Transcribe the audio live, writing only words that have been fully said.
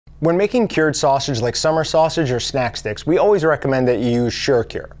When making cured sausage like summer sausage or snack sticks, we always recommend that you use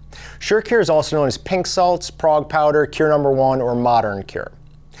SureCure. SureCure is also known as pink salts, Prague powder, Cure No. 1, or modern cure.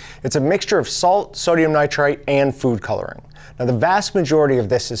 It's a mixture of salt, sodium nitrite, and food coloring. Now the vast majority of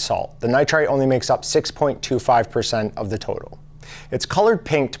this is salt. The nitrite only makes up 6.25% of the total. It's colored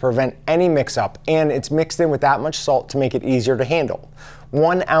pink to prevent any mix-up, and it's mixed in with that much salt to make it easier to handle.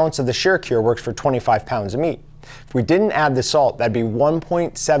 1 ounce of the SureCure works for 25 pounds of meat. If we didn't add the salt, that'd be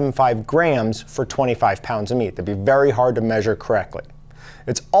 1.75 grams for 25 pounds of meat. That'd be very hard to measure correctly.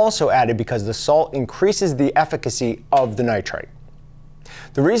 It's also added because the salt increases the efficacy of the nitrite.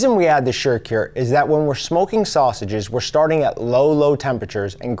 The reason we add the SureCure is that when we're smoking sausages, we're starting at low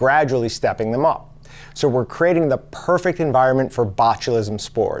temperatures and gradually stepping them up. So we're creating the perfect environment for botulism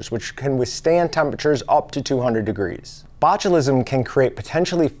spores, which can withstand temperatures up to 200 degrees. Botulism can create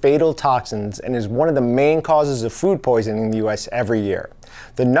potentially fatal toxins and is one of the main causes of food poisoning in the US every year.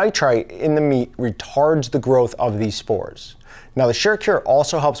 The nitrite in the meat retards the growth of these spores. Now the SureCure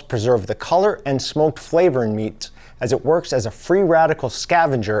also helps preserve the color and smoked flavor in meats, as it works as a free radical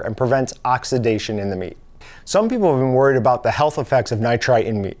scavenger and prevents oxidation in the meat. Some people have been worried about the health effects of nitrite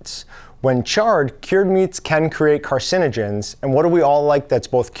in meats. When charred, cured meats can create carcinogens, and what do we all like that's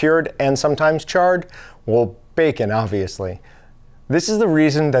both cured and sometimes charred? Well, bacon, obviously. This is the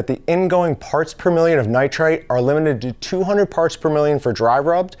reason that the ingoing parts per million of nitrite are limited to 200 parts per million for dry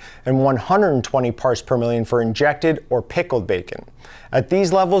rubbed and 120 parts per million for injected or pickled bacon. At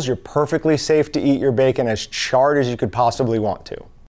these levels, you're perfectly safe to eat your bacon as charred as you could possibly want to.